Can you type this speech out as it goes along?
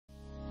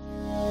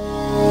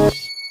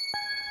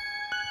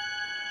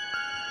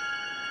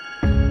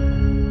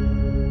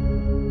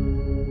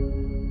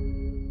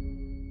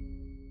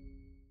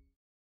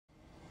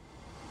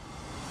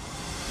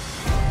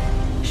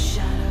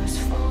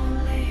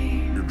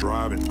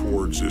driving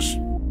towards this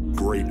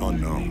great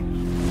unknown.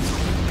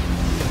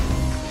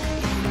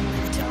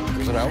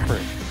 There's an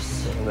outbreak,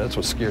 and that's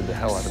what scared the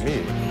hell out of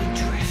me.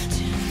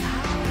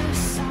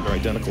 They're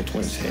identical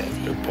twins,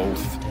 and they're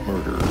both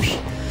murderers.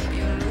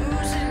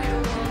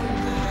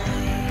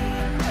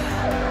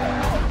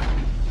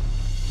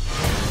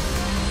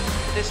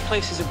 This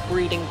place is a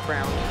breeding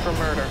ground for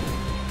murder.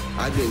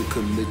 I didn't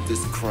commit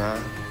this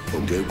crime,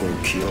 but they're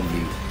gonna kill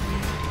me.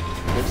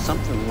 There's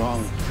something wrong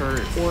with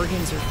her.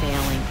 Organs are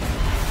failing.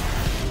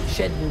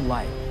 Shed new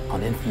light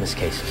on infamous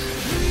cases.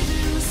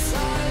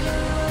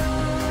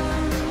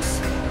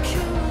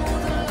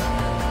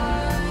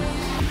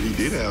 He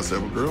did have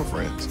several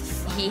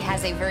girlfriends. He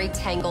has a very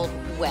tangled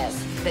web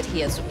that he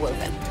has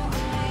woven.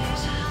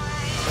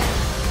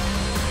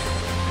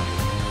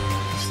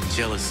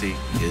 Jealousy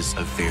is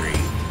a very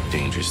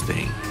dangerous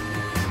thing.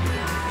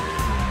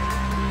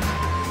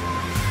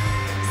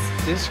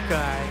 This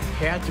guy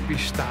had to be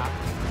stopped.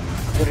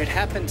 What had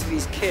happened to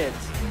these kids,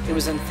 it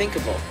was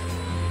unthinkable.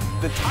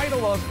 The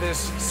title of this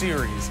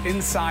series,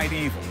 Inside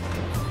Evil,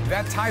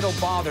 that title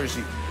bothers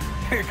you.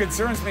 It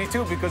concerns me,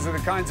 too, because of the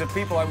kinds of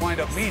people I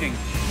wind up meeting.